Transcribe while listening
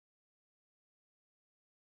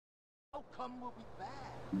outcome will be bad.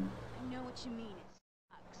 I know what you mean. It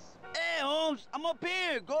sucks. Hey, Holmes, I'm up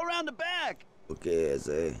here. Go around the back. Okay,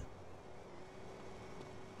 ese.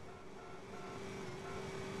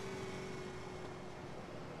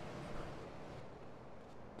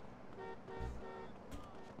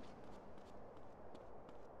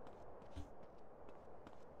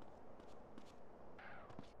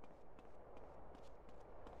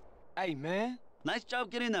 Hey, man. Nice job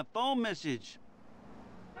getting that phone message.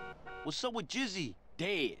 What's up with Jizzy?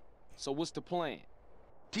 Dead. So what's the plan?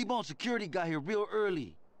 T-Bone security got here real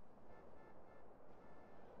early.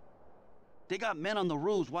 They got men on the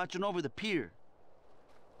roofs watching over the pier.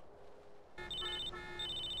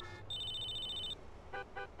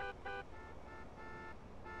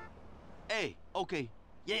 Hey, okay.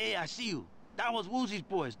 Yeah, I see you. That was Woozy's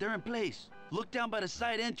boys. They're in place. Look down by the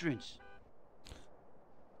side entrance.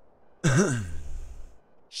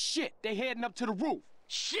 Shit, they heading up to the roof.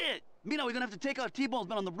 Shit! Mina, we're gonna have to take out T-Bone's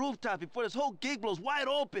men on the rooftop before this whole gig blows wide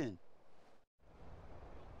open.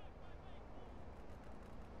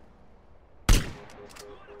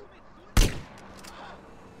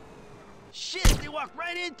 Shit, they walked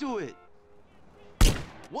right into it.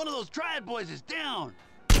 One of those triad boys is down.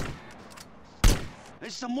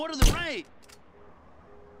 There's some more to the right.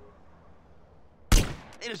 Hey,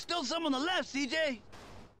 there's still some on the left, CJ.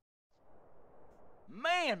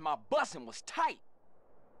 Man, my bussin' was tight.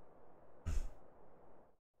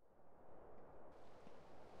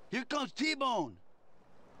 Here comes T-Bone.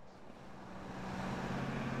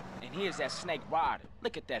 And here's that snake Ryder.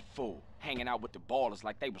 Look at that fool, hanging out with the ballers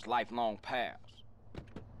like they was lifelong pals.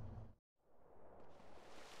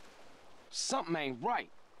 Something ain't right.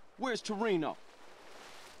 Where's Torino?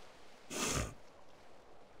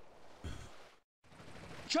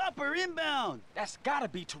 Chopper inbound. That's gotta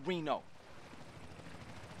be Torino.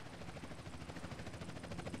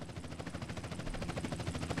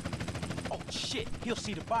 Oh shit, he'll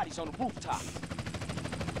see the bodies on the rooftop.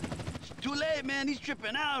 It's too late, man. He's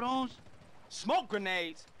tripping out, Holmes. Smoke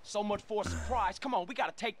grenades? So much for a surprise. Come on, we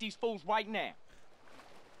gotta take these fools right now.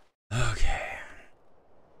 Okay.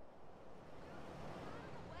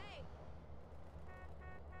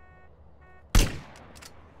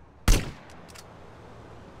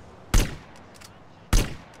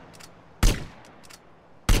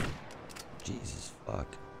 Jesus fuck.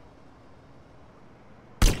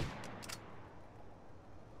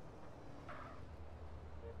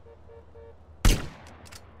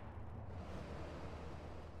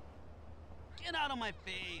 Get out of my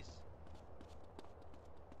face.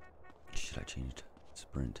 Should I change to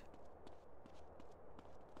sprint?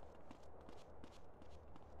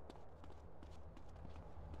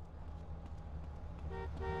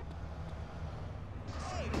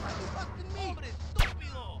 Hey, fucking me.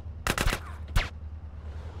 Estúpido.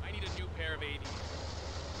 I need a new pair of 80s.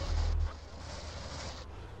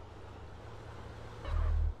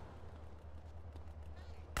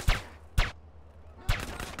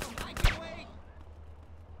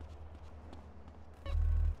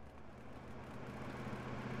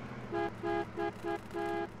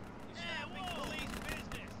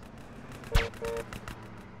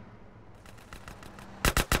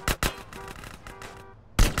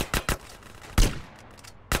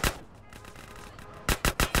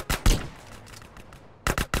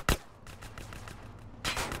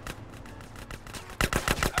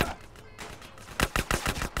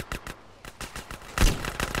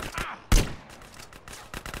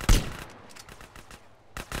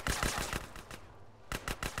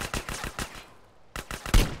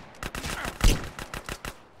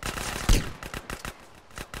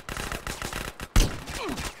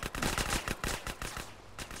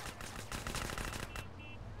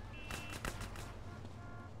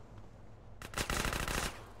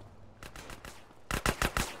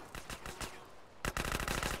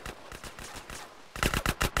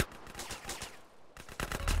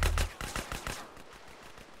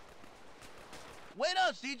 Wait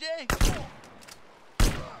up, CJ.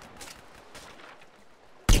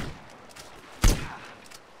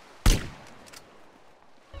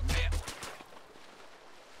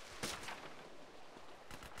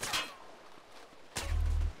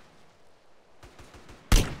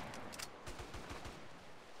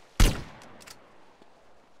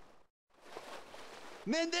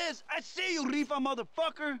 Mendez, I see you, Rifa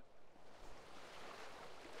motherfucker.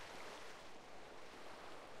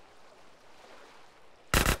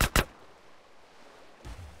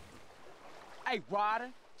 Hey, Ryder,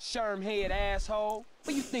 sherm-head asshole.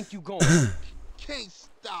 Where you think you going? Can't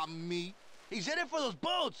stop me. He's headed for those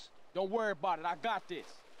boats. Don't worry about it, I got this.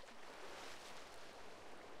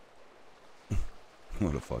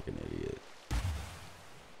 What a fucking idiot.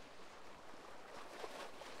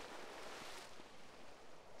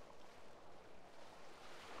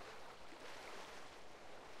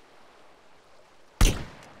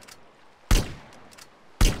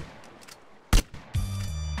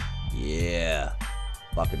 Yeah.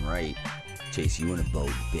 Fucking right. Chase you in a boat,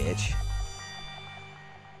 bitch.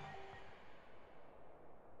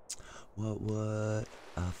 What?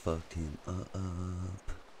 I fucked him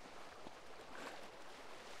up.